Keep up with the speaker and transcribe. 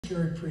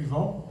Gary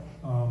Prevost.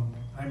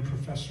 I'm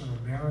Professor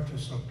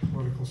Emeritus of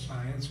Political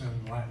Science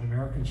and Latin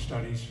American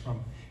Studies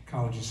from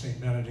College of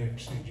St.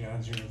 Benedict, St.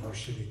 John's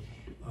University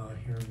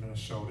here in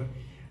Minnesota.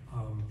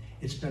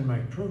 It's been my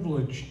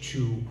privilege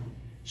to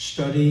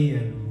study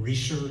and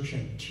research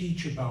and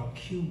teach about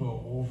Cuba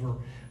over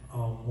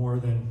more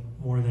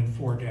than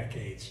 4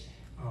 decades.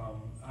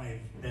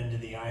 I've been to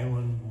the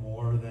island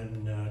more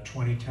than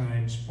 20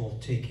 times,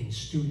 both taking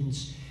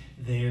students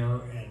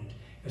there and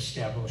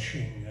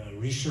establishing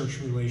research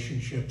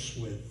relationships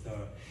with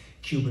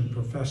Cuban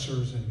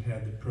professors, and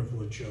had the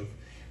privilege of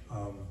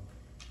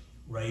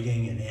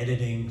writing and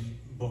editing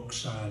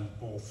books on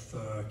both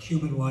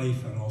Cuban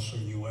life and also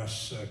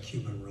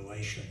U.S.-Cuban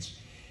relations.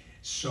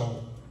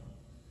 So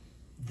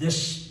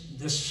this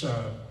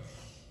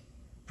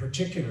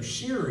particular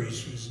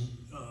series was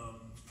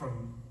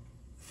from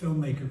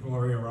filmmaker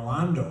Gloria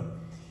Rolando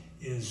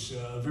is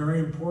a very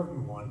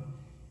important one.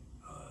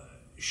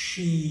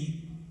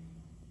 She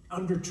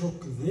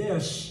undertook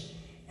this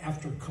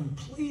after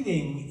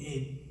completing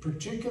a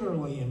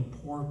particularly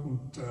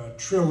important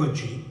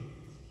trilogy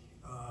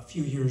a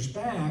few years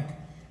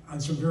back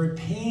on some very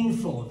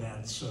painful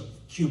events of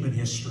Cuban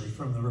history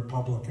from the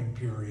Republican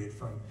period,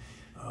 from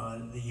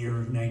the year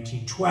of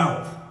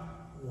 1912,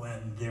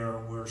 when there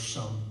were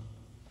some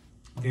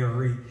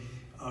very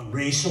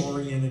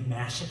race-oriented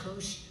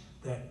massacres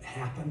that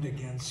happened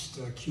against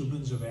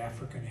Cubans of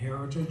African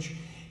heritage,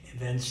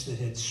 events that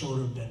had sort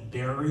of been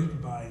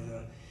buried by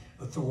the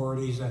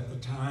authorities at the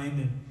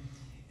time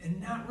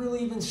and not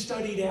really even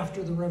studied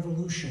after the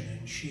revolution.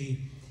 And she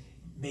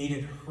made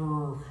it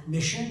her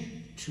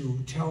mission to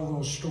tell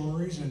those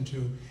stories and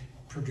to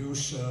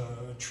produce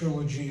a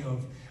trilogy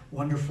of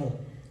wonderful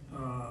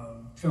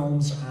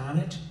films on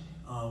it.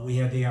 We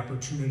had the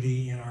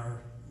opportunity in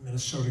our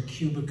Minnesota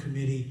Cuba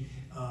Committee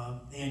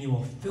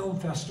annual film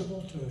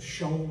festival to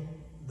show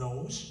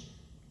those.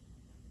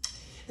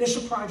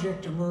 This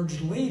project emerged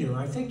later.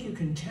 I think you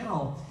can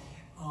tell,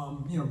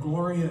 you know,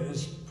 Gloria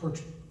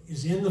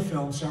is in the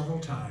film several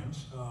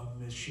times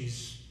as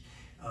she's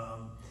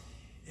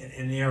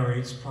and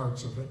narrates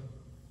parts of it.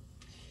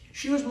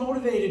 She was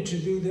motivated to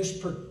do this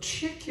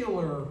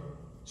particular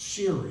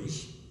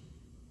series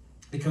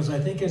because I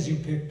think, as you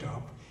picked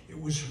up, it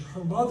was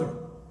her mother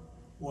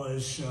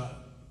was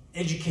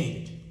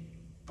educated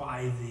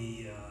by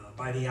the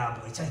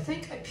Oblates. I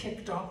think I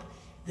picked up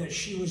that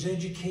she was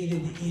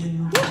educated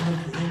in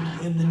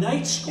the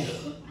night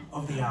school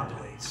of the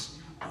Oblates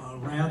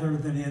rather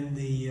than in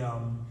the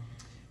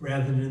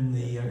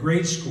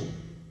grade school.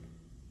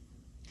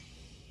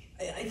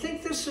 I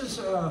think this is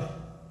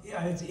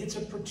it's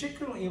a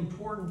particularly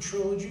important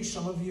trilogy.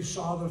 Some of you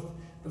saw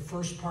the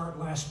first part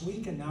last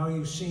week, and now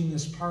you've seen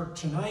this part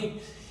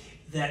tonight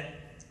that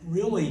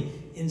really,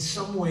 in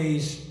some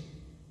ways,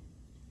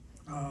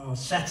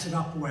 sets it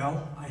up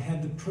well. I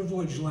had the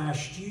privilege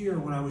last year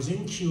when I was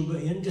in Cuba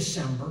in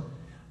December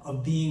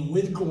of being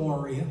with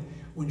Gloria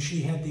when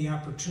she had the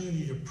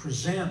opportunity to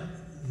present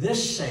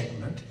this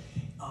segment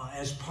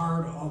as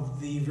part of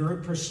the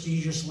very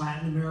prestigious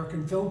Latin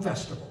American Film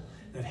Festival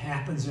that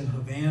happens in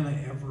Havana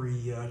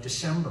every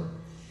December.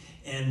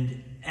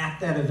 And at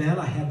that event,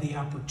 I had the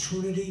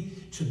opportunity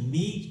to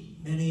meet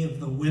many of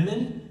the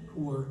women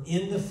who were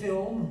in the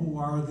film, who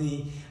are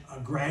the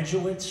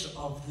graduates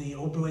of the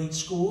Oblate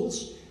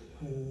schools,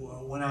 who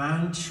went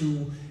on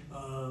to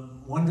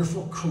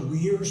wonderful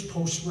careers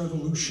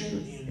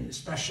post-revolution,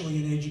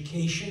 especially in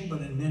education,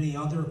 but in many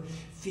other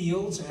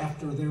fields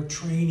after their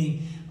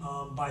training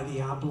by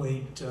the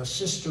Oblate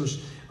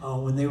Sisters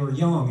when they were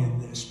young,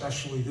 and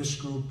especially this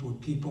group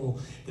with people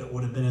that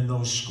would have been in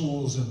those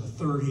schools in the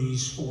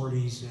 30s,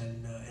 40s,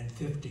 and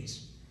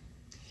 50s.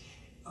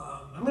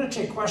 I'm going to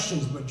take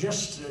questions, but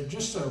just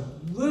a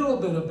little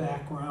bit of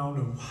background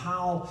of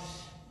how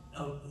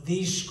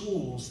these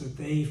schools that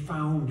they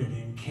founded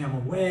in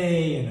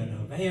Camagüey and in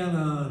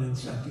Havana and in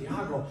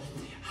Santiago,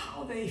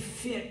 how they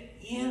fit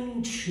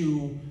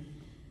into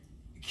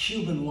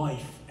Cuban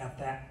life at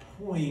that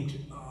point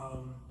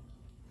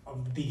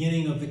of the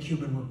beginning of the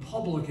Cuban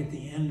Republic at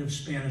the end of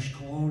Spanish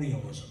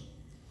colonialism.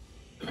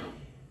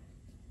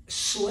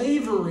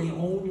 Slavery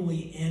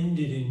only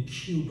ended in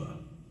Cuba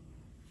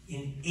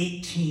in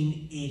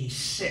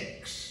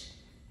 1886,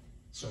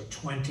 so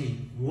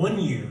 21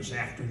 years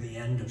after the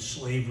end of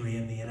slavery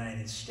in the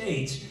United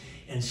States,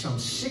 and some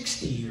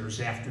 60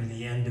 years after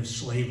the end of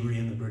slavery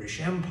in the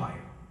British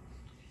Empire.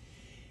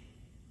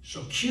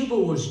 So Cuba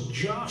was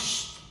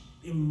just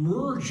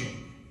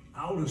emerging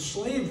out of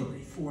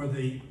slavery for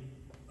the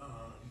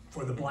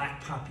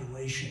black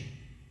population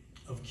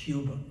of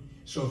Cuba.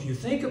 So if you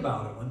think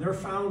about it, when they're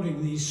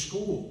founding these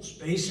schools,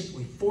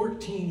 basically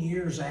 14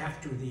 years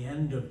after the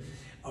end of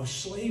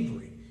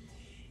slavery,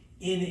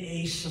 in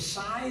a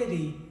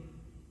society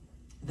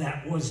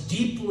that was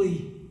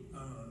deeply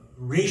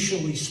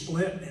racially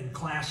split and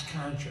class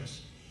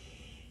conscious,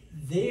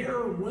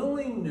 their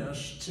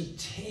willingness to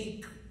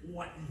take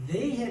what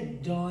they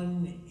had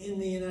done in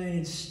the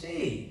United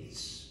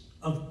States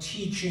of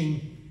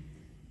teaching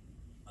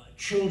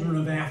children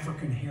of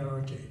African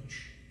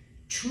heritage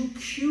to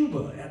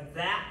Cuba at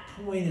that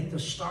point, at the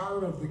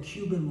start of the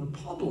Cuban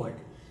Republic,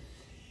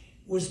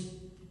 was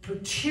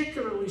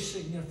particularly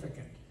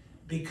significant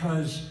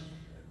because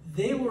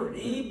they were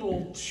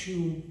able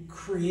to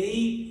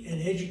create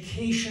an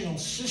educational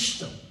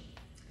system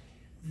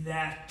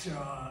that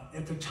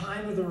at the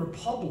time of the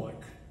Republic,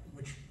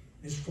 which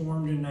is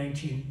formed in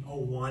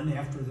 1901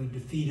 after the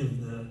defeat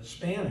of the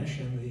Spanish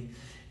and the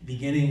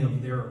beginning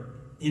of their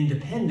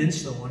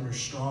independence, though under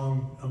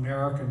strong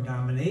American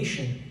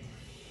domination,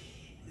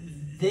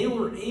 they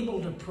were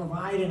able to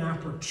provide an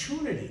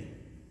opportunity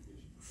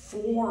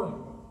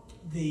for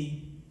the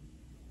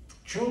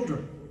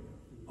children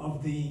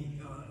of the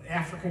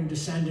African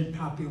descendant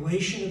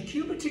population of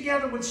Cuba,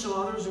 together with some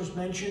others. There's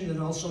mentioned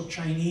that also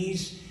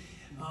Chinese,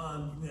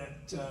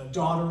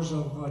 daughters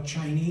of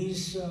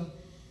Chinese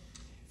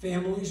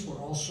families were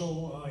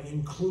also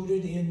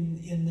included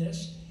in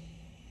this.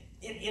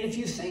 And if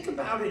you think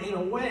about it in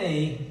a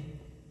way,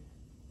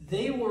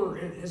 they were,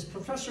 as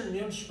Professor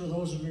Nimps, for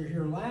those of you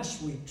here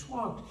last week,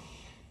 talked,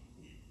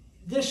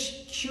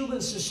 this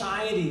Cuban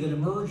society that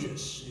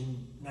emerges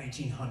in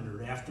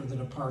 1900 after the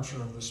departure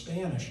of the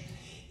Spanish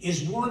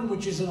is one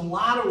which is in a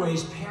lot of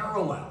ways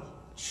parallel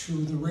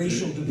to the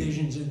racial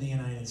divisions in the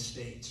United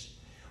States,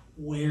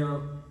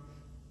 where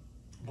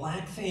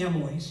black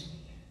families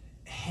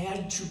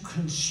had to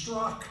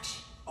construct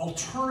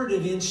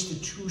alternative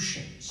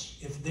institutions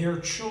if their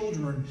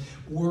children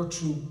were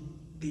to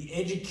be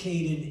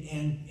educated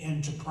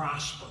and to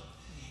prosper.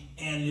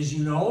 And as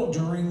you know,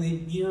 during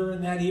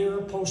that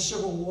era,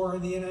 post-Civil War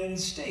in the United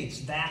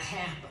States, that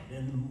happened.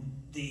 And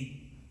the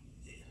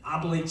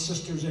Oblate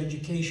Sisters'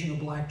 education of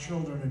black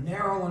children in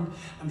Maryland,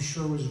 I'm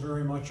sure, was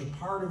very much a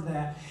part of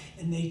that.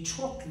 And they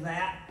took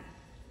that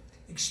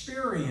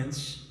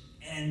experience,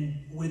 and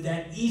with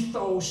that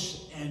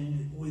ethos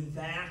and with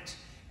that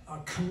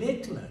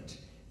commitment,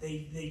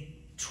 they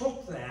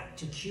took that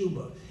to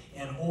Cuba.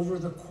 And over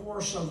the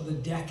course of the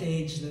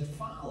decades that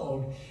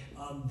followed,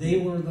 they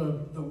were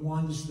the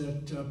ones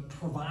that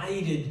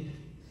provided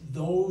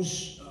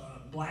those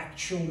black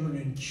children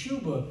in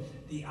Cuba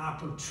the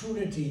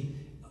opportunity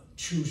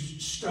to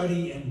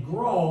study and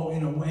grow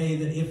in a way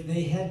that, if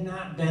they had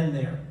not been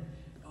there,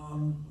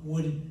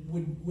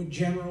 would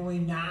generally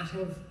not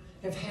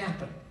have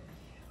happened.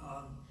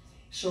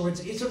 So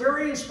it's a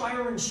very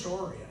inspiring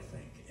story, I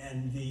think.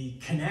 And the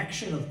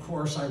connection, of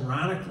course,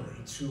 ironically,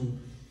 to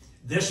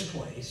this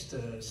place,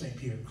 to St.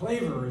 Peter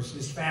Claver,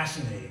 is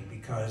fascinating,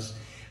 because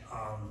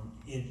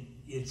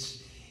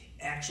it's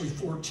actually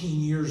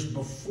 14 years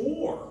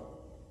before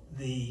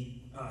the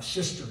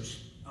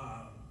sisters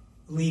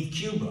leave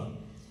Cuba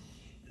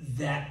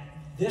that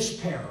this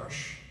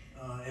parish,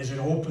 as it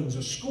opens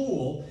a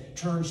school,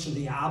 turns to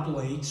the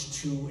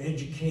Oblates to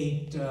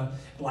educate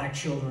black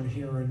children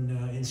here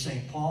in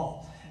St.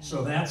 Paul.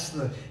 So that's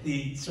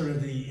the sort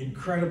of the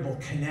incredible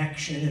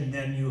connection. And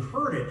then you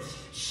heard it,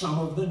 some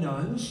of the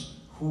nuns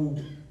who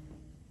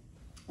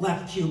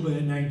left Cuba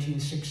in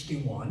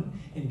 1961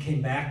 and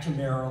came back to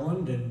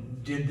Maryland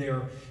and did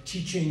their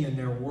teaching and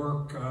their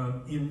work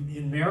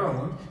in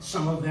Maryland.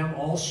 Some of them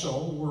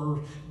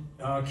also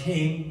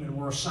came and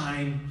were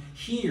assigned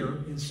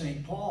here in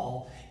St.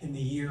 Paul in the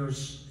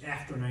years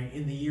after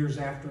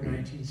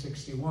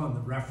 1961. The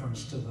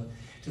reference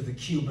to the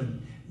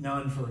Cuban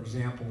nun, for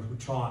example, who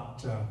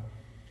taught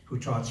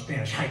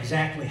Spanish.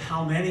 Exactly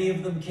how many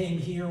of them came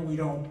here,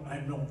 I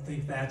don't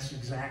think that's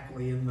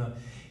exactly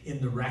in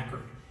the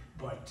record.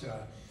 But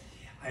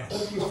I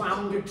hope you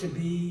found it to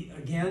be,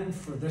 again,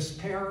 for this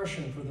parish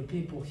and for the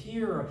people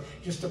here,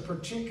 just a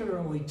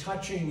particularly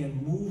touching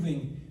and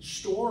moving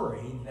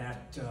story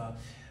that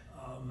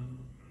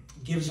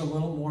gives a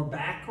little more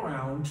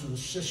background to the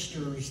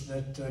sisters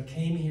that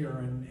came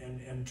here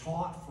and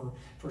taught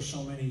for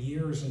so many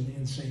years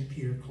in St.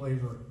 Peter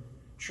Claver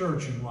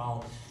Church. And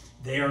while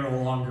they are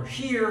no longer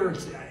here,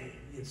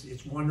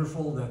 it's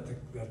wonderful that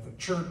the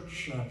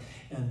church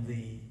and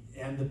the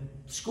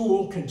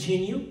school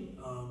continue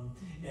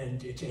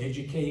and to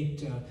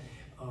educate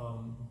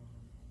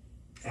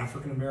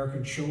African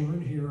American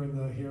children here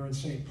in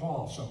St.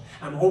 Paul. So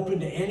I'm open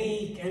to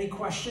any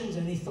questions,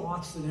 any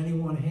thoughts that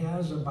anyone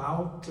has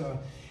about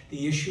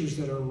the issues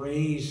that are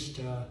raised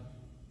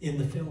in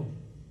the film.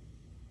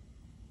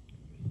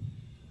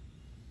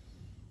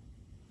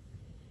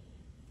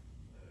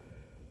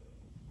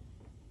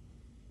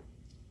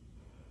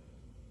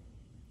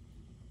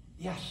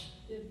 Yes.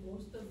 Did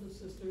most of the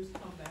sisters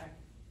come back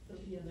to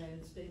the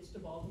United States, to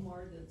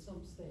Baltimore? Did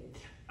some stay?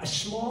 A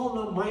small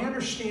number. My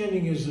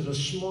understanding is that a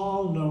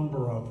small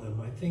number of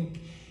them, I think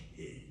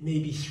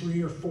maybe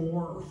 3 or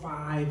 4 or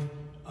 5,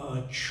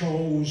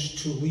 chose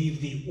to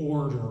leave the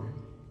order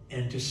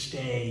and to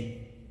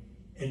stay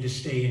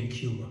in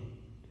Cuba.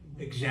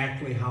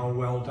 Exactly how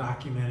well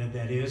documented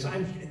that is,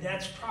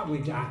 that's probably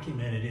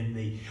documented in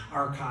the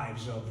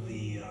archives of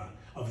the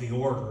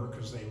order,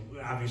 because they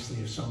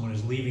obviously, if someone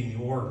is leaving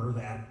the order,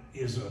 that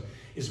is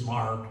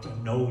marked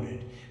and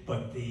noted.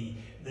 But the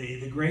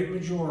great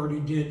majority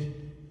did,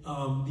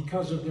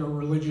 because of their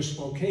religious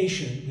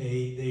vocation,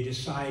 they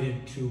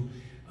decided to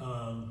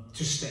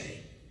to stay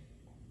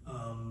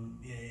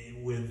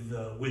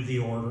with the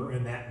order,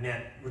 and that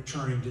meant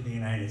returning to the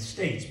United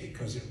States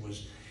because it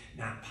was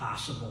not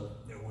possible.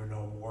 There were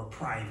no more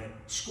private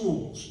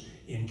schools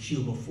in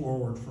Cuba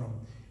forward from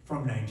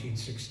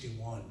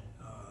 1961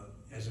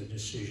 as a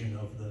decision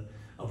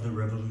of the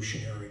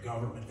revolutionary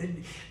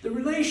government. The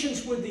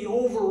relations with the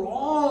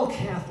overall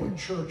Catholic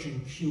Church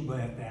in Cuba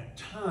at that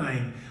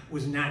time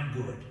was not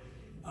good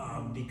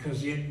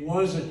because it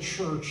was a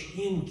church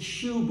in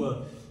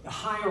Cuba. The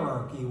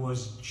hierarchy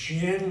was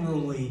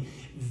generally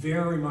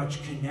very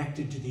much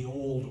connected to the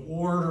old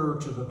order,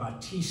 to the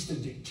Batista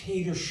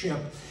dictatorship.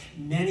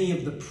 Many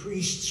of the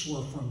priests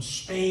were from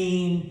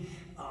Spain,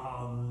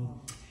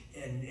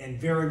 and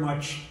very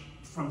much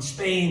from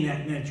Spain.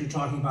 That meant you're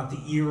talking about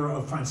the era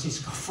of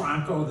Francisco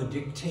Franco, the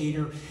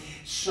dictator.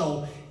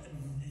 So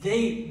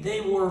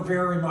they were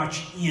very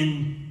much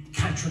in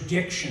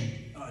contradiction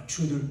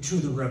to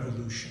the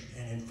revolution.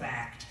 And in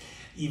fact,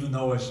 even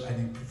though, as I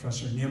think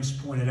Professor Nims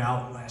pointed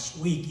out last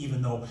week,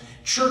 even though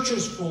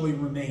churches fully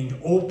remained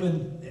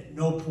open, at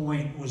no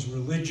point was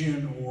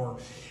religion or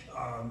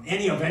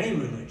any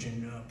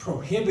religion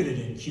prohibited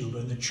in Cuba,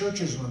 and the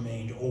churches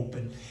remained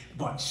open,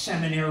 but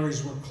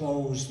seminaries were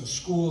closed, the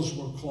schools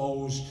were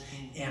closed,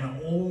 and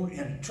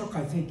it took,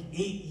 I think,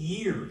 11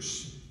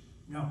 years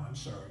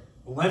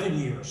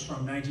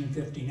from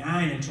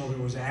 1959 until there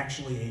was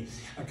actually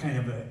a kind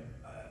of a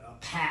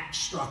pact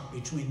struck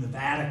between the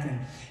Vatican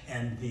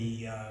and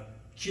the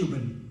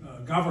Cuban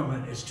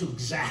government as to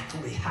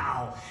exactly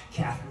how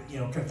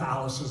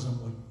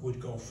Catholicism would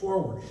go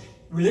forward.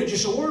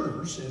 Religious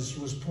orders, as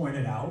was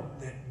pointed out,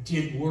 that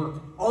did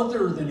work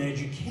other than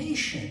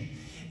education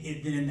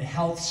in the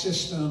health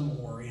system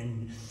or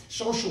in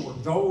social work,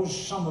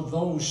 some of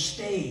those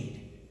stayed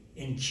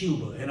in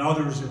Cuba, and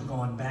others have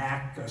gone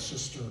back.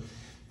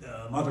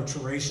 Mother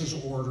Teresa's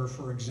order,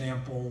 for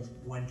example,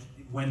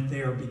 went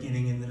there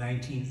beginning in the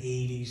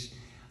 1980s.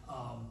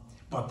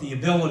 But the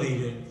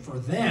ability for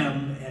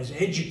them as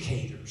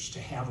educators to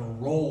have a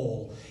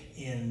role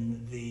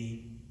in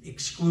the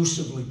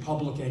exclusively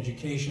public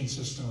education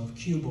system of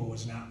Cuba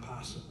was not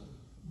possible.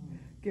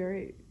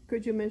 Gary,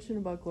 could you mention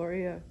about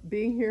Gloria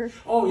being here?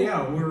 Oh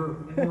yeah,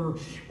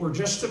 we're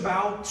just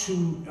about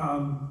to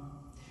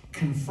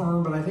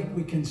confirm, but I think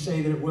we can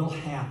say that it will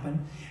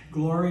happen.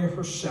 Gloria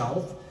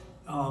herself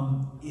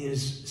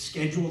is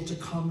scheduled to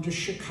come to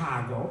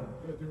Chicago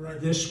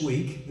this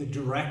week. The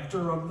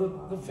director of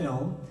the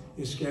film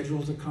is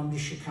scheduled to come to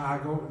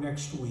Chicago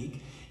next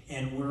week,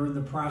 and we're in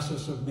the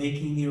process of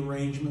making the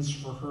arrangements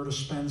for her to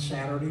spend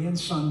Saturday and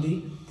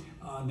Sunday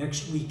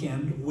next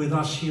weekend with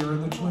us here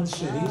in the Twin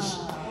Cities.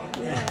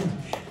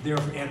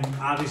 And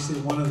obviously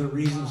one of the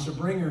reasons to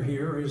bring her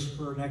here is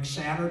for next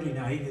Saturday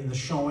night in the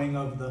showing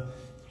of the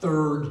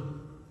third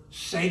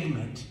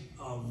segment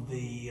of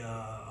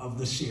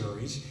the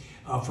series,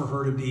 for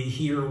her to be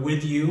here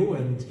with you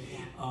and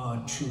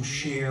to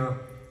share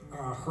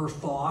her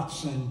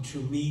thoughts and to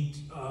meet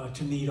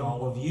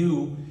all of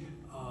you.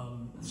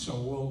 So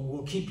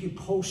we'll keep you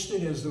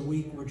posted as the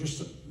week. We're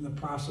just in the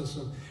process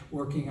of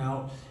working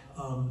out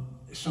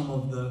some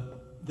of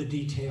the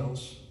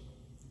details.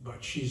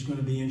 But she's going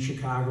to be in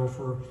Chicago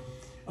for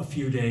a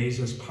few days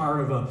as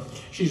part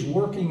of she's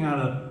working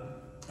on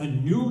a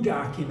new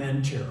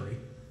documentary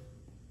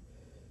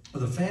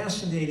with a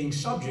fascinating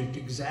subject.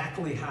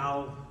 Exactly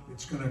how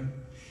it's going to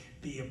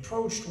be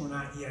approached, we're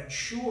not yet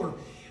sure,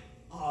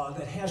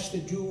 that has to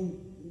do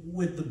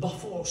with the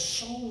Buffalo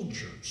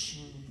Soldiers,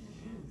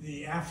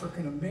 the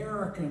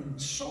African-American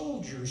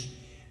soldiers.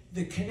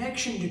 The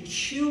connection to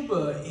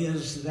Cuba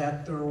is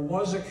that there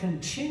was a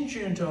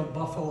contingent of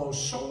Buffalo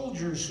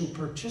Soldiers who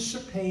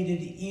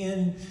participated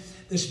in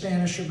the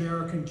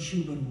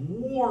Spanish-American-Cuban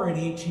War in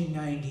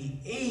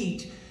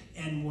 1898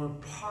 and were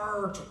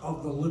part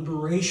of the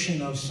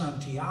liberation of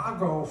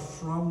Santiago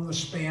from the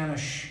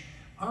Spanish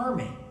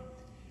Army.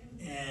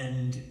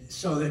 And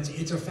so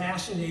it's a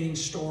fascinating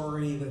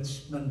story that's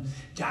been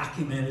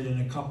documented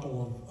in a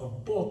couple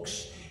of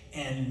books,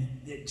 and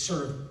it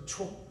sort of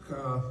took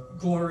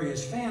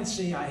Gloria's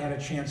fancy. I had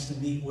a chance to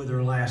meet with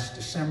her last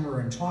December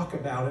and talk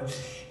about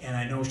it, and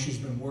I know she's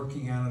been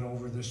working on it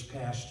over this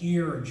past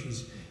year, and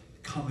she's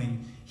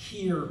coming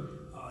here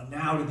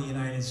now to the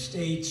United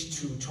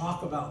States to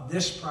talk about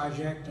this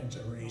project and to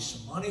raise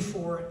some money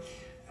for it.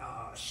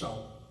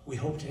 So we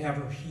hope to have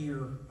her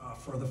here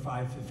for the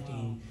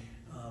 5:15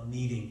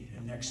 meeting,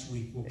 and next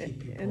week we'll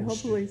keep you posted. And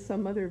hopefully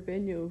some other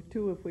venue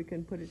too, if we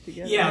can put it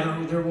together.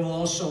 Yeah, there will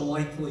also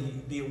likely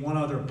be one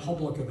other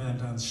public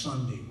event on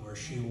Sunday where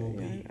she will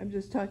be. I'm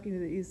just talking to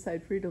the East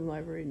Side Freedom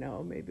Library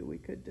now. Maybe we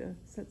could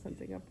set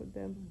something up with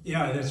them.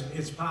 Yeah,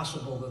 it's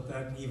possible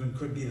that even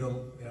could be the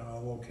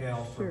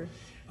locale for, sure.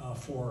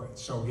 For it.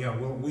 So yeah,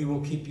 we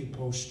will keep you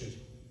posted.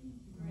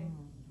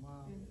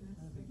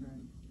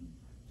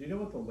 Do you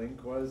know what the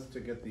link was to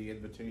get the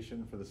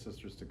invitation for the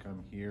sisters to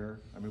come here?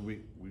 I mean,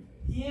 we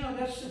Yeah,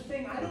 that's the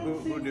thing. I don't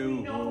think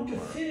we know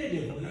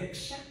definitively,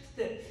 except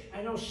that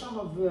I know some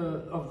of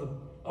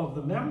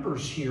the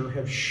members here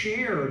have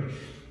shared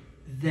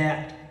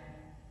that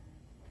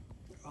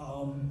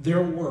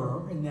there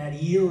were, in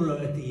that era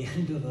at the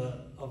end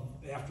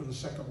after the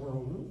Second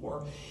World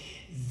War,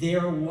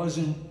 there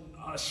wasn't,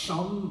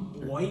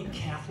 some white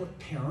Catholic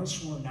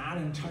parents were not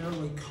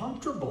entirely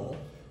comfortable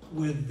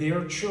with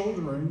their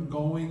children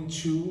going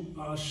to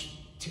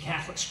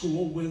Catholic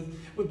school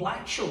with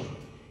black children.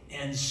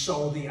 And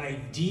so the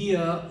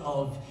idea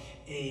of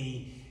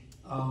a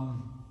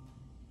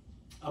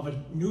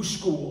new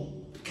school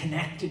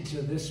connected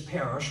to this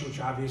parish, which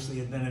obviously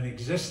had been in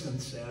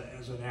existence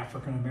as an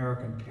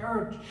African-American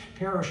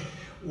parish,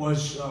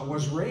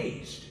 was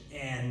raised.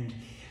 And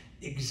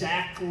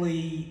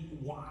exactly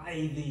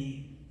why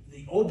the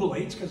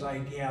Oblates, because I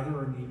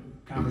gather in the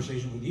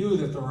conversation with you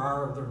that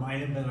there might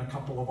have been a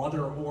couple of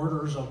other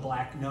orders of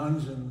black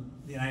nuns in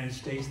the United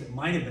States that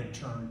might have been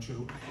turned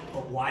to,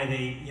 but why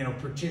they,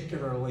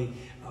 particularly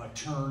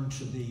turned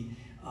to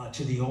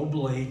the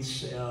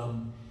Oblates,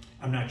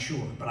 I'm not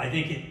sure. But I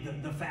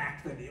think the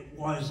fact that it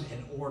was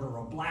an order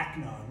of black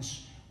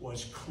nuns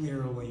was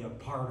clearly a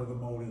part of the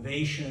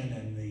motivation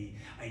and the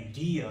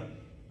idea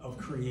of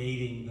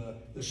creating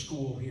the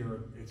school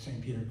here at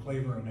St. Peter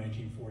Claver in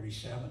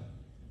 1947.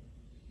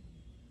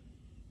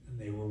 And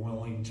they were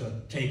willing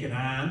to take it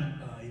on,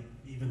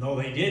 even though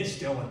they did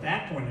still at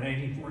that point in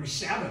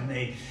 1947.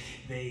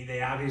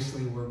 They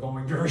obviously were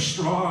going very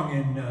strong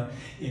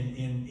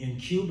in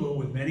Cuba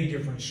with many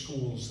different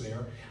schools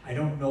there. I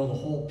don't know the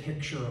whole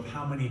picture of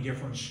how many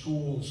different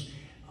schools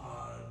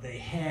they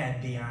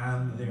had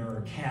beyond their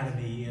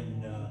academy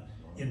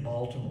in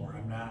Baltimore.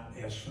 I'm not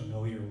as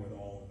familiar with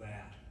all of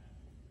that.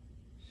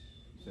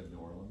 You said New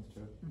Orleans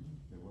too?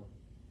 They were?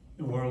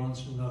 New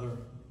Orleans, another,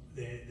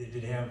 they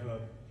did have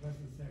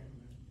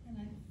And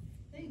I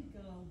think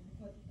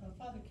what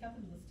Father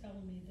Kevin was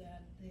telling me,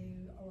 that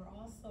they were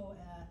also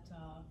at,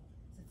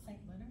 is it St.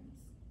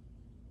 Leonard's?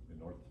 In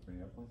North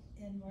Minneapolis?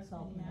 In North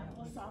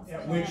Minneapolis?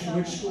 at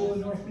which school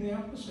in North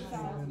Minneapolis?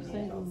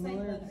 St.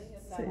 Millard,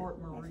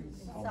 Fort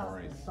Maurice.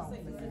 South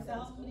Minneapolis.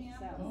 South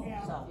Minneapolis?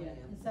 Oh. South,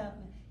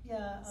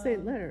 yeah.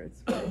 St.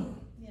 Leonard's, right?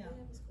 Yeah,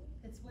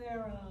 it's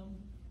where,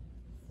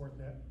 Fort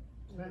that.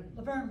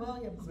 Laverne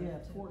Williams Yeah,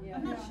 went to. Fort-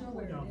 I'm not sure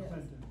where No, it is.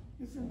 Clinton.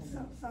 It's in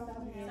South South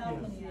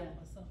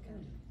Minneapolis, okay.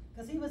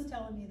 Because he was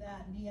telling me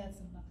that, and he had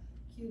some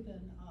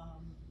Cuban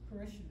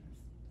parishioners.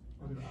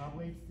 Were there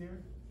oblates there?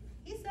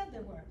 He said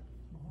there were,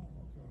 Oh,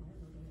 okay.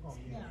 Oh,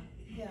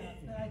 yeah,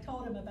 but I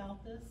told him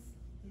about this.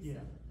 He Yeah.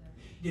 said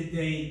that Did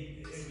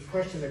they, the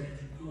question,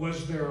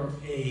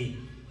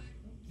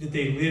 did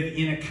they live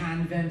in a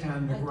convent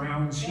on the there.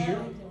 grounds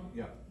here?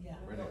 Yeah, Yeah.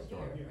 right next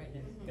door. Yeah,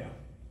 Yeah,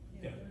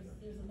 yeah.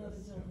 there's another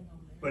building on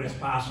there. But it's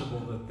possible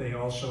that they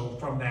also,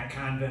 from that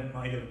convent,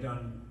 might have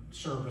done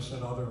service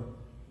at other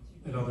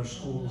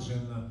schools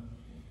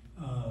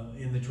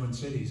in the Twin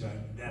Cities.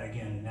 That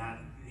again,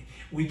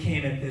 we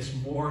came at this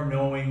more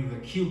knowing the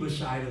Cuba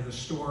side of the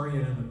story,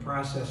 and in the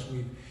process,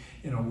 we've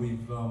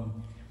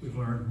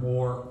learned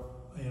more,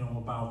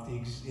 about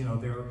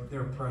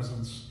their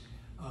presence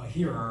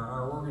here.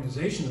 Our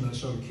organization, the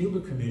Minnesota Cuba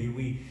Committee,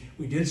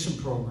 we did some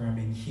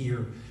programming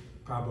here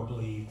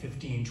probably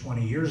 15,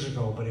 20 years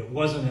ago, but it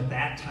wasn't at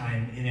that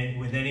time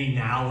with any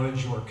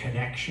knowledge or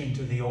connection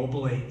to the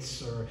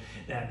Oblates or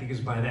that,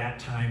 because by that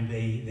time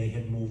they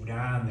had moved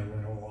on. They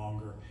were no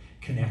longer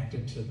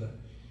connected to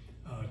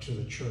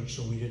the church,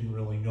 so we didn't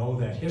really know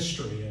that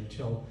history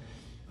until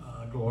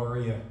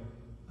Gloria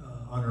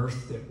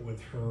unearthed it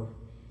with her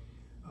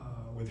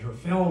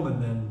film,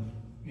 and then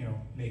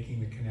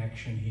making the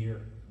connection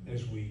here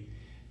as we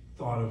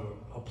thought of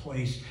a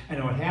place. I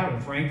know it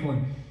happened.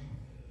 Franklin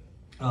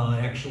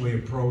actually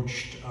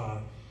approached,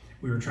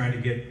 we were trying to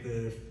get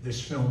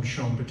this film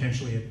shown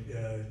potentially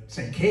at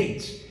St.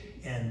 Kate's,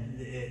 and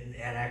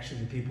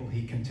actually the people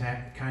he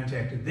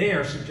contacted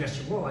there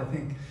suggested, well, I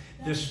think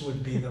this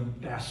would be the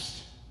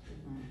best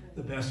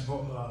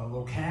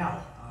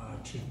locale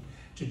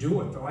to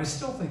do it, though I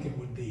still think it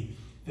would be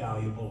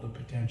valuable to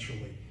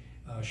potentially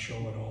show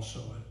it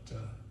also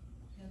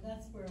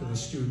to the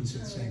students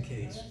at St.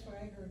 Kate's. That's where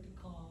I heard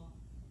to call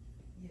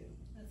you.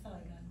 That's how I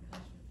got in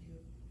touch with you,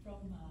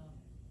 from little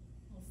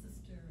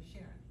sister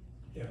Sharon.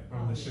 Yeah,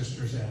 from the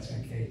sisters at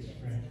St. Kate's,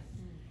 right?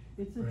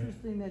 It's Right.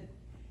 interesting that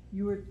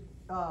you were,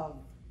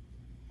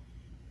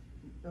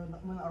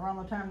 around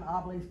the time the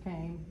Oblates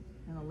came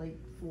in the late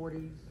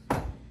 40s,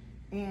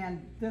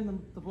 and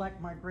then the black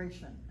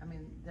migration. I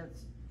mean,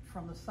 that's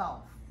from the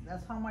South.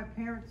 That's how my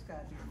parents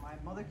got here. My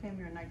mother came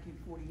here in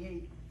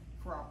 1948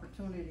 for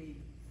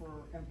opportunity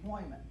for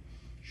employment.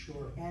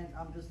 Sure. And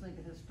I'm just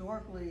thinking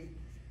historically,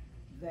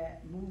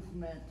 that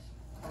movement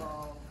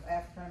of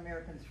African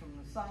Americans from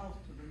the South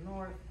to the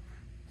North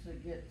to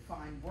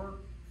find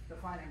work, to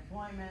find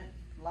employment,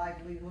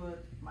 livelihood.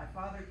 My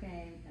father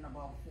came in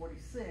about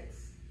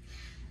 46.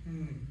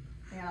 And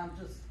I'm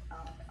just,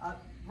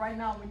 right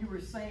now when you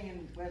were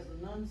saying as the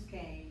nuns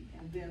came,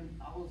 and then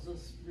I was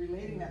just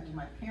relating that to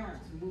my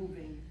parents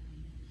moving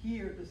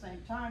here at the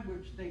same time,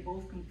 which they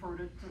both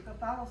converted to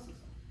Catholicism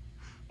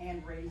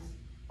and raised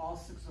all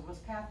 6 of us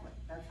Catholic.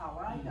 That's how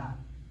I got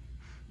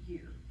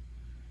here.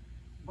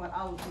 But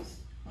I was just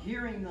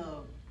hearing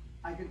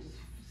I could just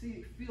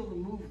feel the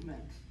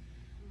movement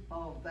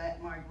of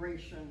that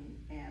migration,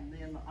 and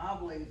then the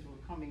Oblates were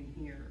coming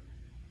here.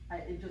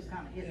 It just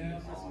kind of hit me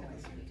all at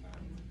the same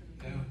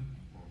time.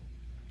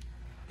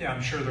 Yeah,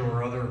 I'm sure there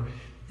were other,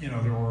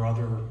 there were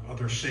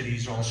other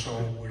cities also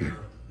where,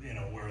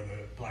 where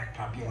the black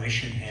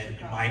population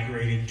had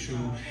migrated to,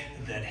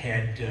 that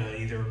had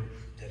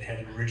that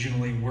had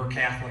originally were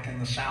Catholic in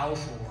the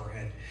South or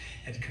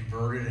had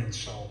converted, and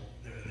so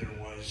there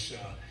was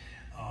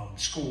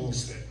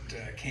schools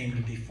that came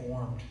to be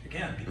formed,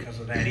 again, because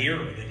of that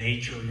era, the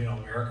nature,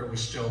 America was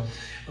still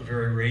a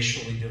very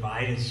racially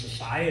divided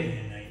society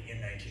in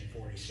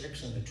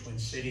 1946, and the Twin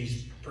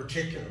Cities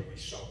particularly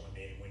so. I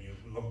mean, when you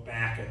look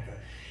back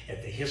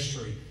at the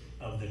history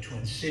of the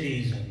Twin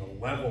Cities and the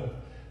level,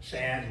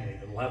 sadly,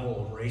 the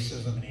level of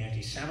racism and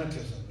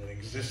anti-Semitism that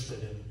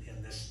existed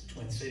in this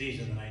Twin Cities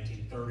in the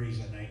 1930s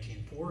and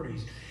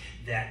 1940s,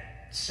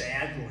 that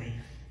sadly,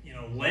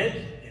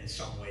 led in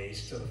some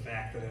ways to the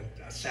fact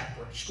that a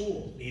separate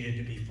school needed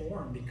to be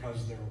formed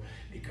because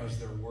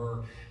there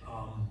were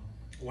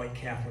white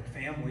Catholic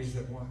families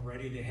that weren't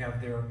ready to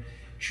have their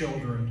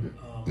children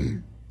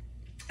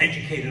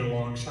educated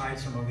alongside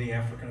some of the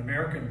African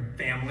American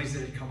families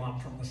that had come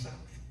up from the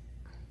South.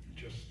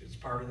 It's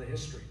part of the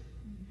history.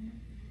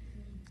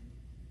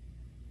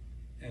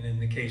 And in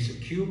the case of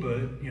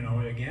Cuba,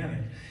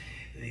 again,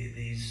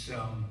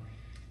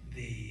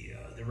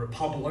 the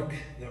republic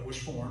that was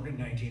formed in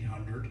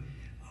 1900,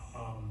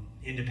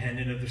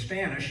 independent of the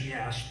Spanish,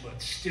 yes, but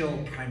still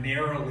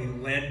primarily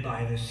led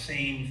by the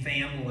same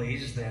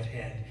families that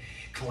had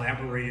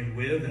collaborated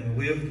with and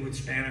lived with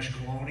Spanish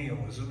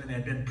colonialism and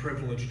had been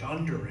privileged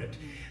under it.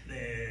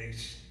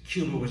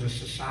 Cuba was a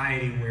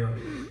society where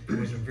there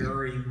was a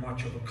very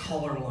much of a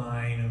color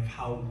line of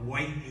how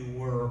white you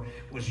were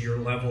was your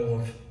level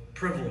of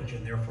privilege,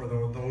 and therefore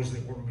those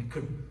that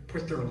could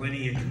put their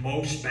lineage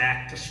most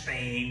back to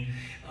Spain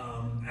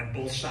at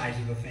both sides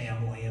of the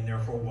family, and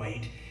therefore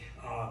white,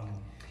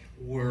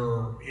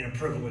 were in a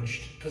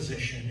privileged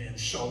position, and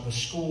so the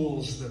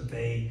schools that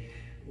they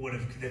would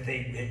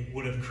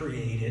have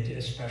created,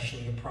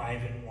 especially the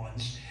private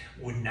ones,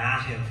 would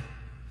not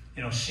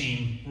have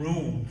seen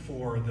room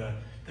for the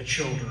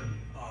children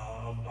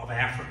of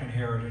African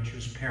heritage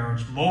whose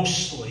parents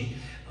mostly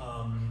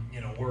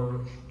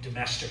were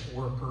domestic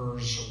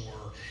workers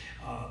or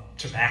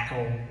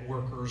tobacco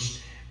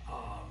workers,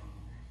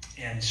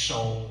 and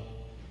so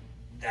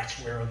that's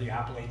where the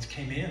Oblates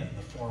came in, and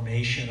the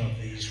formation of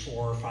these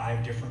 4 or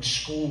 5 different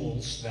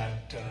schools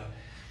that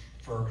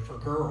for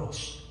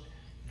girls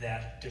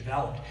that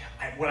developed.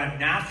 What I'm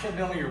not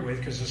familiar with,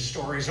 because the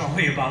story is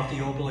only about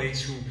the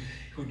Oblates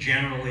who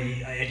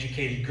generally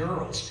educated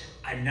girls,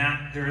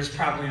 there is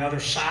probably another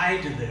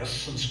side to this,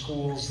 some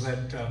schools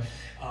that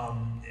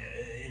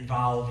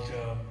involved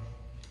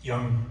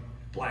young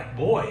black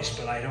boys,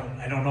 but I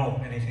don't know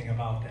anything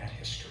about that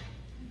history.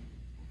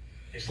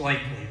 It's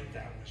likely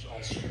that was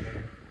also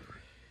there.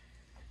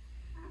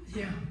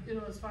 Yeah.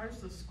 As far as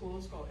the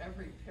schools go,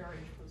 every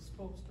parish was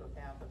supposed to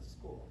have a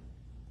school.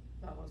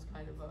 That was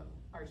kind of a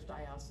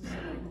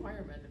archdiocesan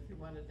requirement. If you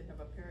wanted to have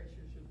a parish,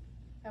 you should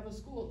have a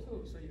school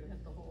too, so you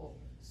had the whole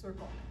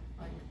circle.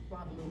 Like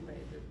Guadalupe,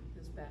 the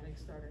Hispanics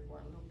started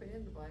Guadalupe,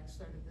 and the blacks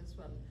started this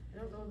one. I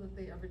don't know that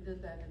they ever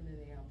did that in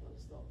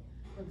Minneapolis though,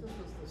 but this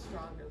was the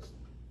strongest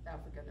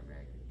African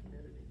American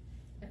community.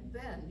 And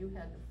then you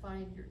had to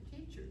find your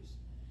teachers.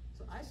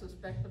 So I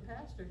suspect the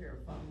pastor here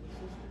found the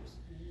sisters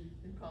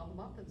and called them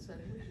up and said,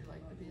 would you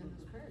like to be in this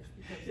parish?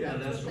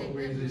 Because that's what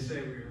we usually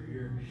say.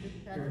 Your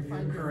current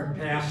your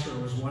pastor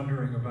was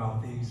wondering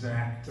about the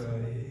exact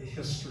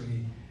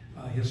history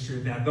of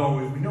that.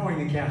 Though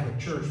knowing the Catholic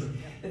Church,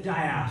 the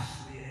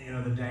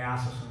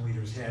diocesan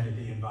leaders had to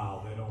be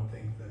involved. I don't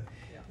think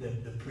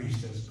that the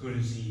priest, as good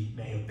as he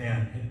may have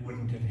been,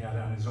 wouldn't have had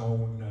on his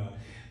own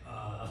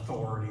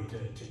authority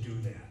to do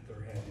that.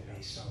 There had to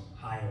be some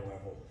higher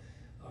level.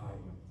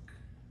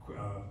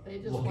 They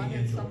just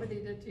wanted somebody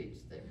to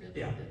teach. They really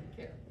didn't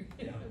care.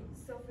 Yeah.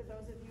 So for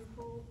those of you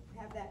who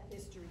have that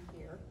history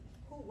here,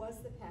 who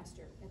was the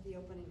pastor at the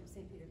opening of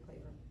St. Peter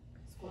Claver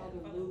School?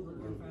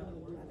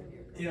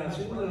 Yeah,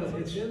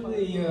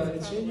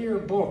 it's in your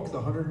book,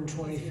 the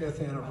 125th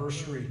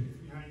anniversary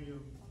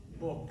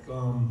book.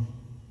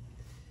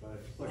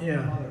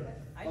 Yeah.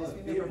 I just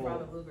remember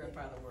Father Luger and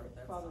Father Worth.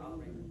 That's all I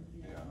remember.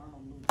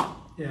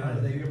 Yeah, I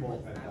think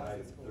Theobald had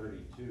died at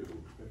 32,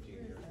 15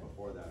 years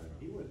before that, and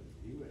he would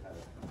have a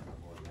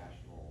more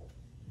national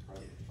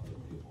presence on the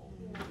people.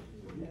 So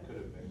he could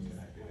have been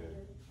connected,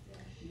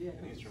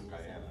 and he's from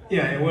Guyana.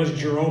 Yeah, it was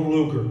Jerome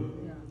Luger,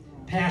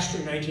 pastor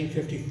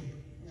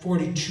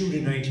 1942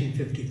 to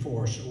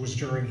 1954, so it was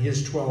during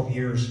his 12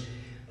 years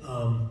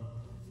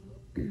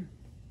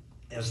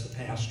as the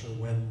pastor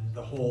when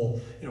the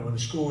whole, when the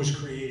school was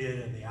created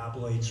and the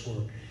Oblates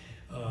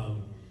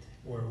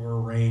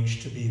were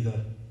arranged to be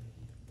the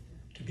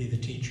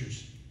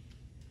teachers.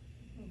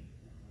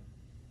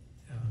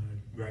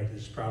 Right,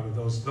 it's probably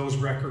those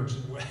records,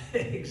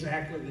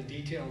 exactly the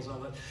details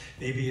of it.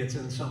 Maybe it's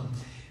in some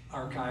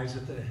archives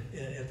at the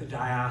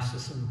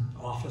diocesan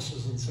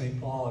offices in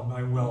St. Paul. It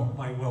might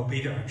well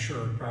be there. I'm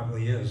sure it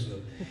probably is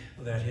of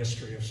that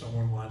history if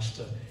someone wants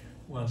to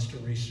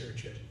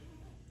research it.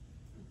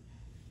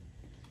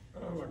 I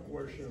have a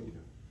question.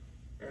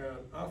 And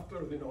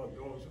after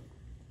those,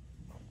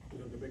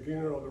 the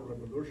beginning of the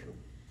revolution,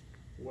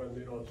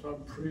 when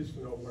some priests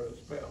were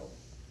expelled,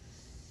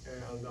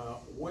 and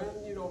when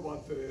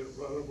what the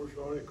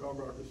revolutionary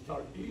government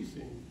start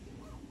easing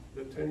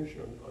the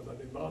tension and the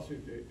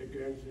animosity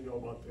against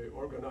what the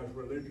organized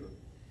religion,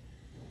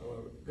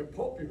 the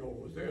Pope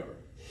was there.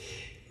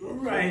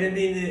 Right. I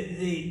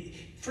mean,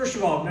 first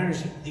of all,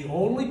 notice the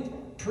only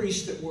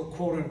priests that were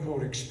quote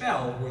unquote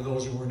expelled were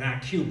those who were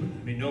not Cuban.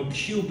 I mean, no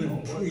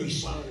Cuban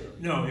priests.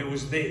 No, it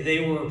was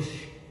they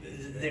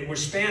were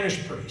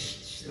Spanish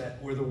priests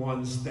that were the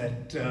ones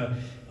that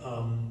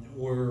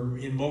were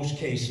in most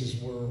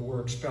cases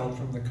were expelled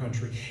from the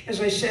country.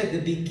 As I said, the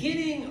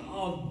beginning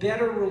of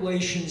better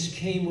relations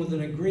came with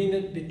an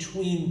agreement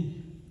between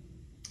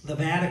the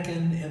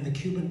Vatican and the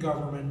Cuban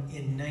government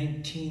in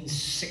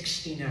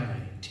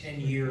 1969,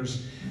 10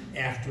 years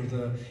after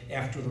the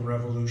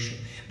revolution.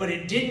 But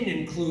it didn't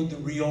include the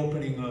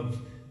reopening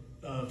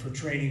for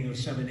training of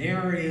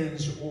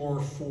seminarians or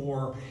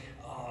for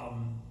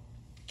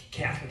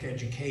Catholic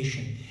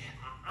education.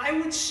 I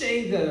would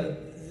say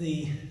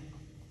the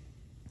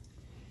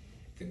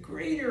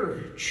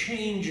greater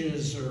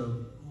changes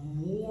or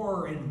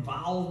more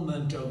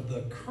involvement of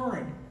the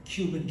current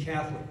Cuban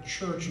Catholic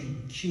Church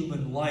in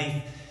Cuban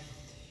life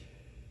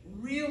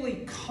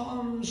really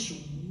comes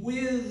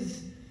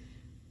with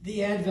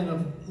the advent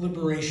of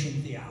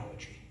liberation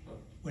theology.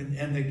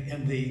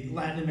 And the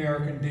Latin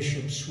American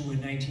bishops who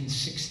in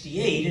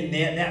 1968, and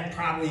that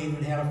probably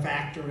even had a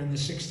factor in the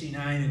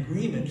 69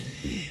 agreement,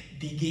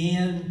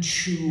 began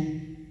to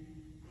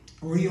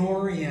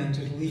reorient,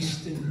 at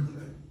least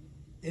in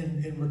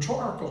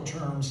rhetorical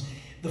terms,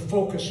 the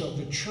focus of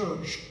the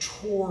church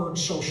toward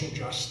social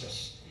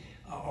justice,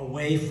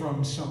 away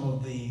from some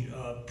of the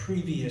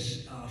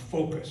previous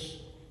focus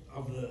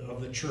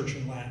of the church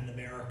in Latin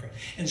America.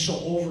 And so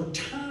over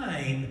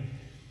time,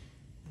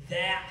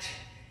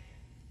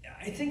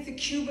 I think the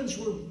Cubans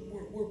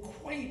were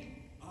quite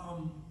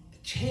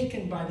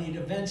taken by the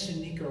events in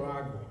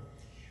Nicaragua,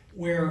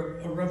 where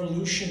a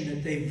revolution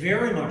that they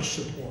very much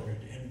supported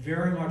and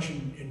very much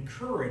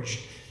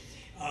encouraged,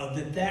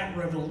 that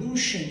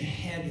revolution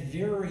had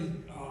very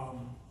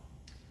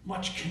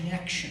much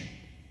connection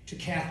to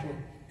Catholic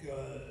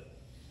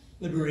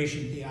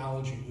liberation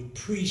theology, with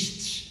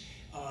priests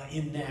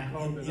in that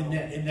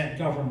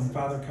government,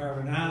 Father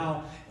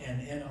Cardenal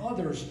and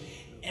others.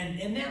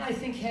 And that, I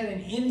think, had an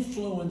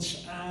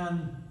influence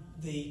on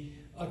the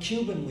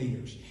Cuban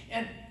leaders.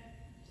 And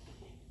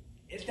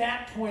at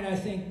that point, I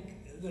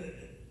think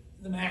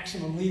the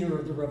maximum leader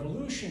of the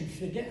revolution,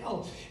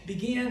 Fidel,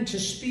 began to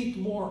speak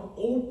more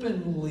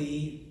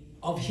openly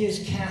of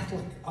his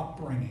Catholic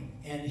upbringing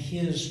and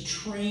his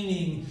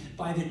training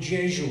by the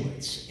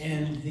Jesuits,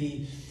 and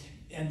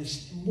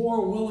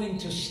more willing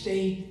to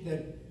state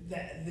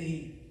that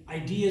the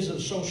ideas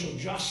of social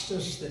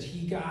justice that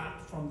he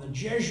got from the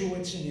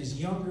Jesuits in his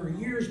younger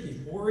years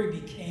before he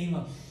became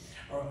a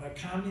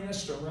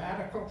communist or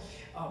radical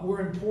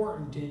were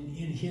important in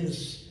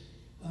his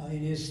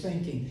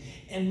thinking.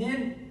 And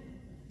then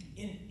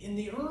in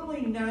the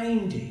early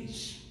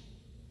 90s,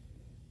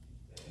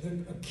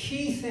 a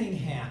key thing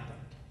happened.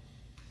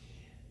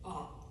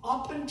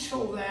 Up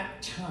until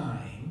that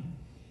time,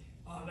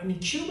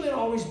 Cuba had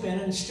always been,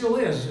 and still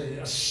is,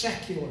 a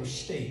secular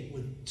state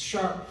with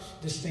sharp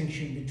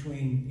distinction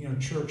between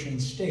church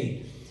and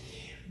state.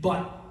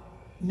 But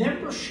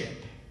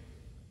membership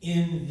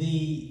in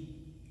the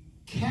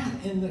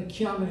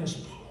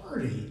Communist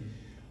Party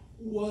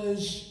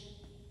was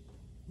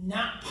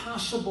not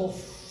possible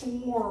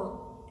for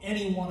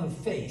anyone of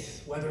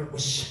faith, whether it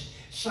was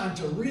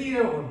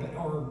Santeria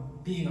or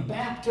being a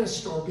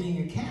Baptist or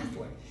being a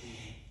Catholic.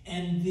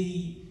 And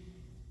the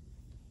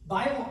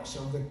bylaws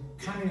of the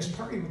Communist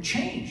Party were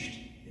changed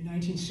in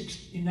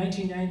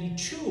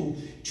 1992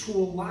 to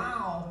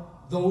allow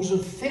those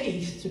of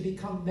faith to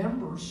become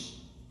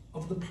members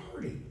of the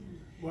party.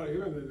 Well,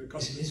 even in the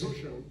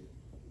Constitution,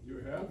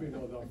 you have, the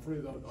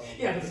freedom of...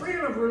 Yeah, the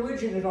freedom of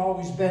religion had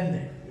always been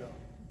there. Yeah.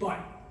 But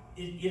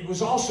it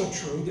was also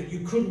true that you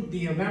couldn't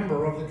be a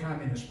member of the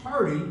Communist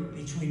Party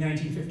between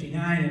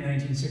 1959 and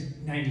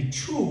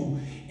 1992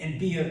 and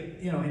be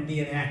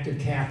an active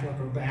Catholic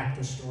or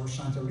Baptist or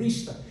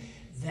Santarista.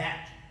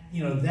 That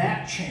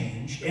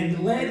changed and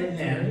led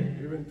then.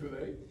 Even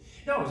today?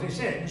 No, as I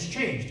said, it was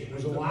changed. It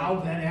was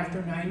allowed then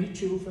after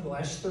 92 for the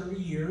last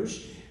 30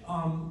 years.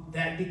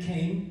 That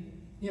became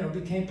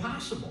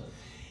possible.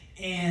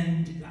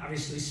 And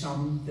obviously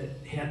some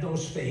that had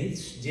those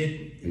faiths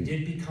did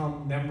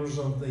become members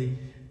of the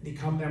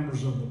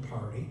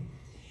party.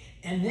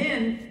 And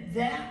then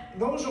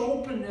those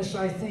openness,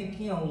 I think,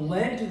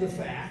 led to the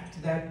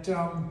fact that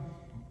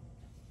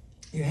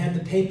you had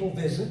the papal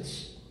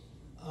visits,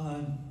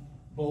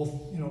 both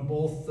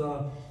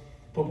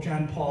Pope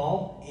John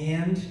Paul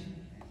and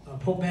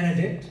Pope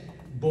Benedict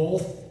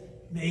both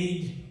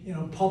made, you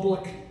know,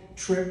 public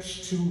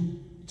trips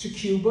to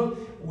Cuba,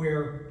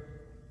 where,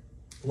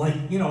 like,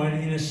 you know,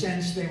 in a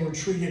sense, they were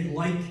treated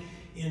like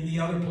in the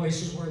other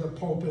places where the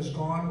Pope has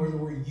gone, where there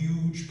were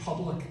huge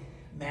public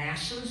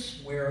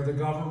masses, where the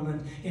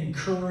government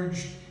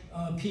encouraged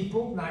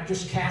people, not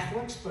just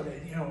Catholics, but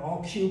you know,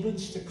 all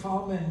Cubans to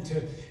come and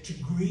to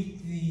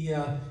greet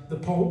the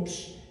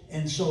popes.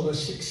 And so the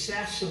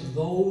success of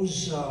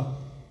those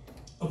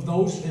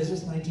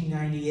visits,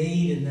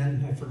 1998, and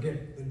then I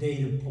forget the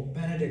date of Pope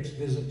Benedict's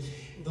visit.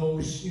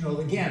 Those, you know,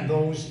 again,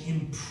 those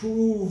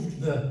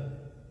improved the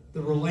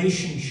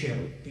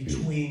relationship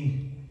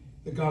between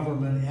the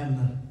government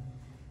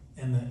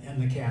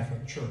and the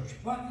Catholic Church.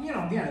 But, you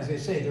know, again, as I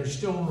say, there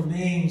still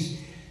remains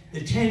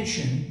the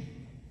tension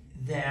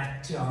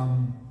that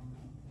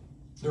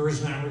there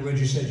is not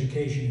religious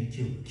education in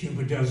Cuba.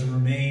 Cuba does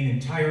remain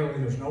entirely,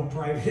 there's no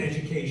private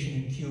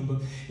education in Cuba.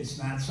 It's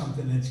not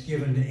something that's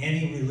given to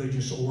any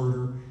religious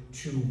order,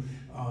 to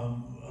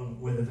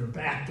whether they're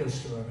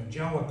Baptist or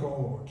evangelical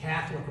or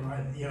Catholic,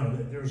 or, you know,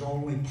 there's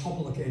only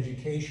public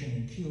education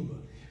in Cuba.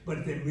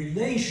 But the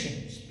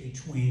relations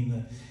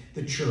between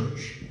the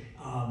church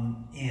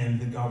and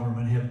the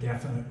government have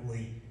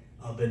definitely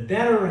been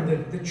better,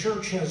 and the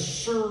church has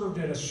served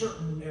at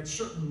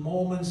certain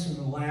moments in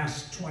the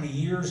last 20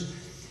 years,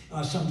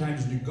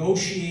 sometimes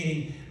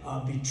negotiating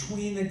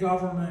between the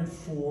government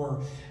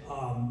for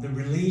the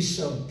release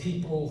of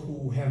people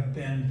who have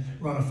been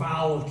run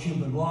afoul of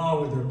Cuban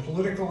law with their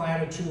political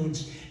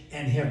attitudes,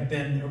 and have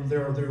been,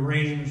 there are the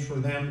arrangements for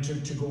them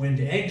to go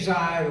into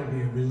exile or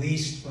be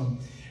released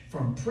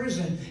from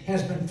prison,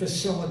 has been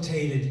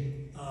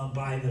facilitated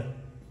by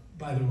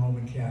the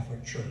Roman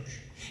Catholic Church.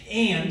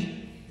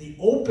 And the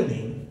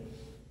opening,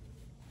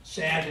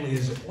 sadly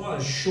as it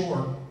was,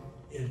 short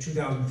in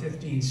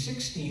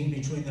 2015-16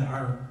 between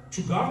our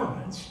two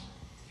governments,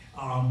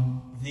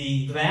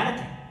 the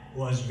Vatican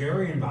was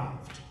very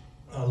involved,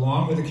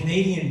 along with the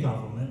Canadian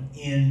government,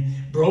 in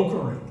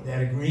brokering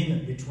that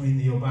agreement between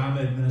the Obama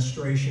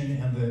administration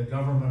and the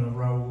government of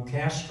Raul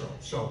Castro.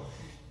 So,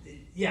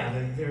 yeah,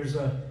 there's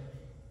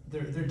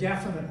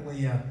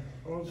definitely a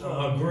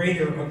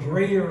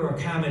greater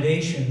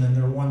accommodation than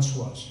there once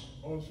was.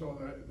 Also,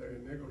 the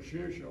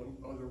negotiation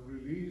of the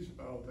release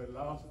of the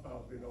last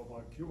of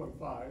Cuban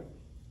 5,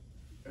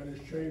 and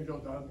exchange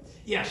of that.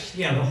 Yes,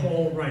 yeah, the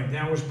whole, right.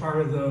 That was part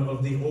of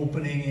the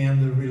opening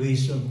and the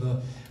release of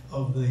the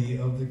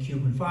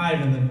Cuban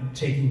 5, and then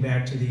taking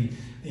back to the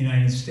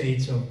United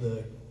States of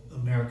the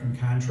American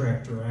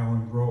contractor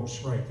Alan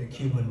Gross, right? The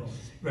Cuban,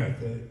 right?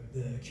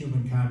 The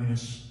Cuban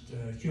communist,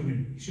 the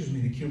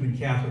Cuban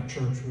Catholic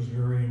Church was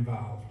very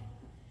involved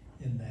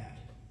in that.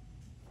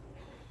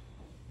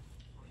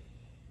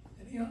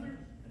 Any other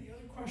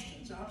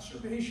questions,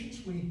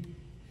 observations?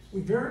 We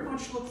very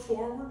much look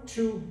forward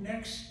to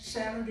next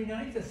Saturday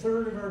night, the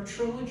third of our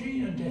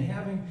trilogy, and to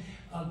having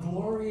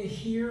Gloria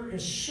here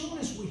as soon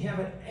as we have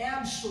it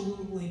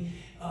absolutely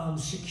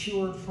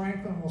secured.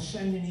 Franklin will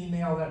send an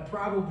email that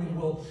probably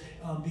will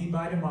be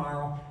by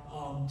tomorrow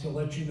to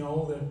let you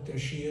know that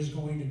she is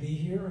going to be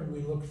here, and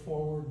we look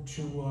forward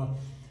to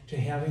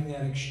having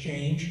that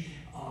exchange.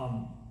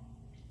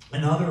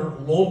 Another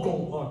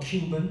local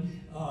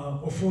Cuban,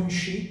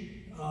 Ofunshi,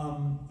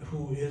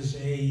 who is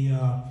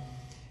a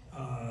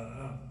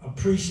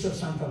priest of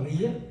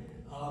Santeria,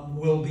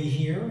 will be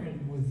here,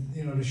 and with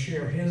to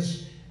share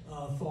his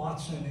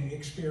thoughts and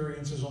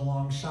experiences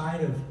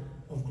alongside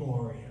of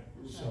Gloria.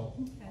 So,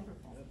 well,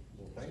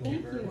 thank you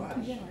very much.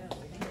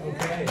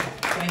 Okay,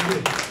 thank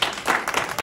you.